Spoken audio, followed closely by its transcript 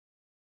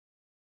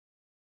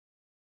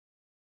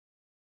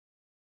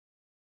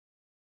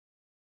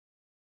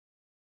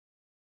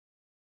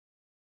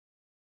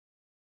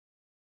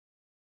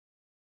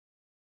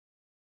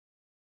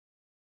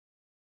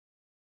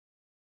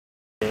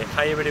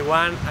Hi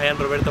everyone, I am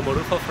Roberto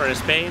Morujo from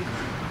Spain,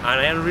 and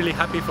I am really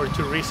happy for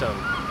two reasons.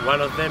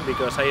 One of them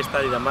because I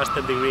studied a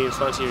master's degree in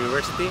Swansea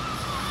University,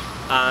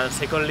 and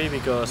secondly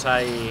because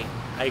I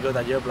got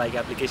a job like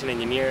application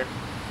engineer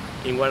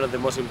in one of the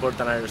most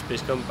important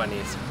aerospace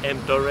companies,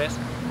 MTorres,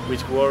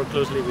 which work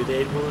closely with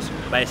Airbus,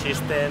 by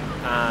System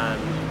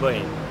and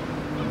Boeing.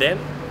 Then,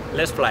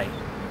 let's fly!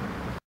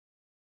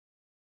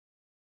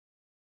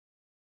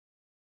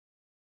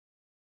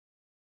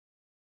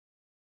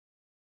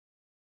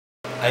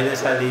 I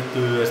decided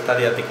to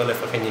study at the College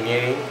of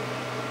Engineering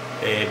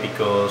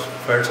because,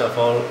 first of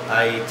all,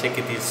 I checked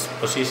its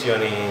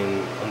position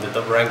on the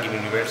top ranking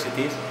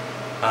universities,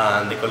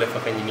 and the College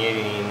of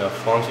Engineering of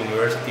Swansea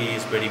University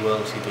is very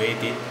well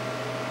situated.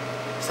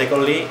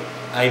 Secondly,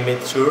 I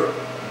made sure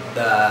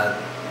that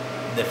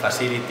the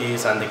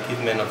facilities and the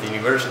equipment of the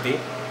university,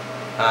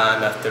 and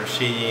after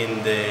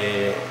seeing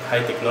the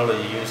high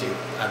technology used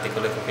at the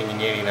College of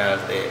Engineering as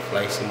the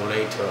flight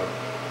simulator,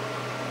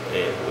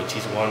 which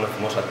is one of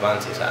the most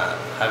advanced,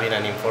 having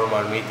an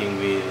informal meeting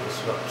with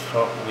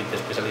the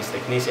specialist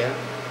technician,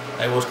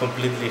 I was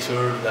completely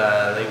sure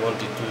that I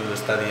wanted to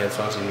study at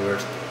Swansea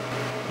University.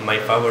 My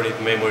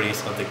favorite memories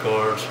of the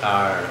course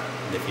are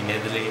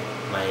definitely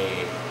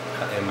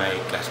my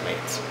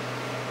classmates.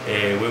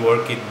 We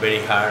worked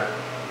very hard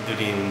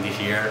during this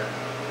year,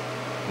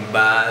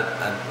 but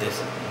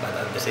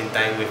at the same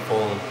time we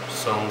found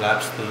some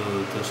gaps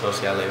to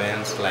social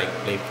events like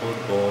play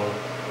football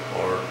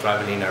or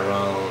traveling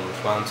around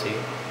Swansea.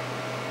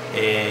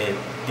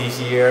 This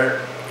year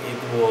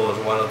it was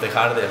one of the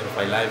hardest of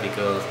my life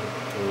because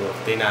to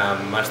obtain a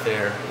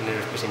Master in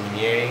Aerospace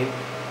Engineering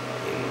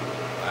in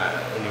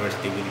a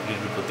university with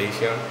good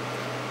reputation,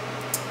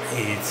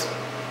 it's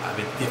a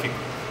bit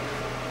difficult.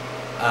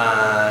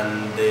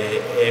 And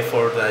the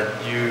effort that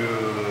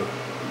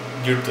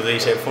your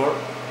today's effort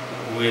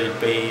will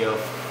pay off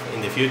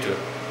in the future.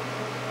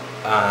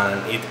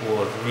 And it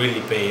was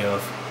really pay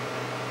off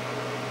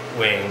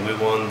when we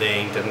won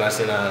the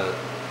International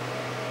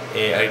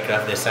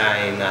Aircraft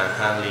Design and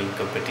Handling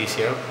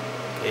competition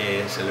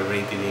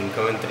celebrated in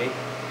Coventry,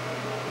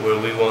 where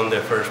we won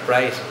the first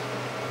prize,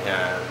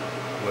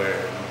 where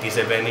this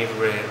event is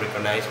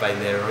recognized by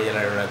the Royal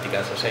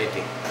Aeronautical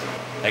Society.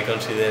 I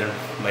consider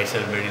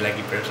myself a very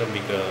lucky person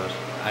because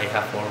I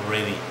have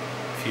already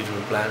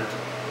future plans,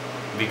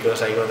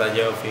 because I got a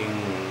job in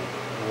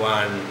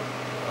one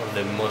of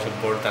the most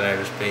important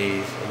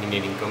aerospace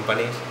engineering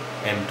companies,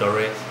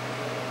 MTorres,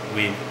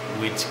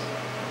 which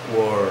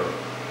work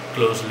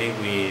closely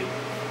with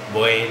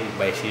Boeing,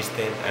 by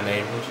System and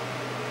Airbus.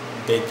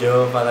 The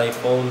job that I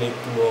found it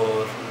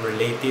was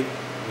related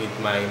with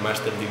my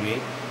master's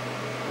degree,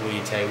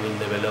 which I will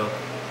develop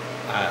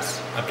as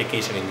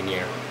application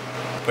engineer.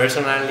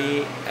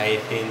 Personally, I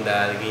think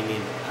that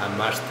gaining a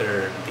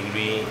master's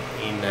degree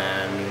in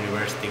a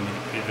university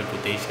with great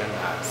reputation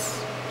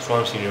as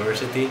Swansea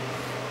University,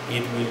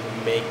 it will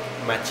make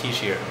much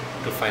easier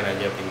to find a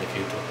job in the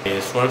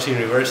future. Swansea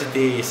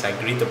University is a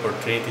great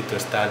opportunity to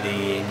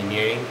study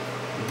engineering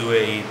due to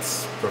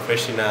its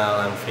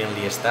professional and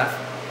friendly staff,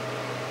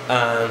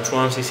 and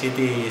Swansea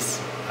City is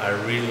a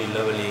really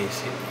lovely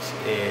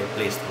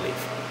place to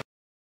live.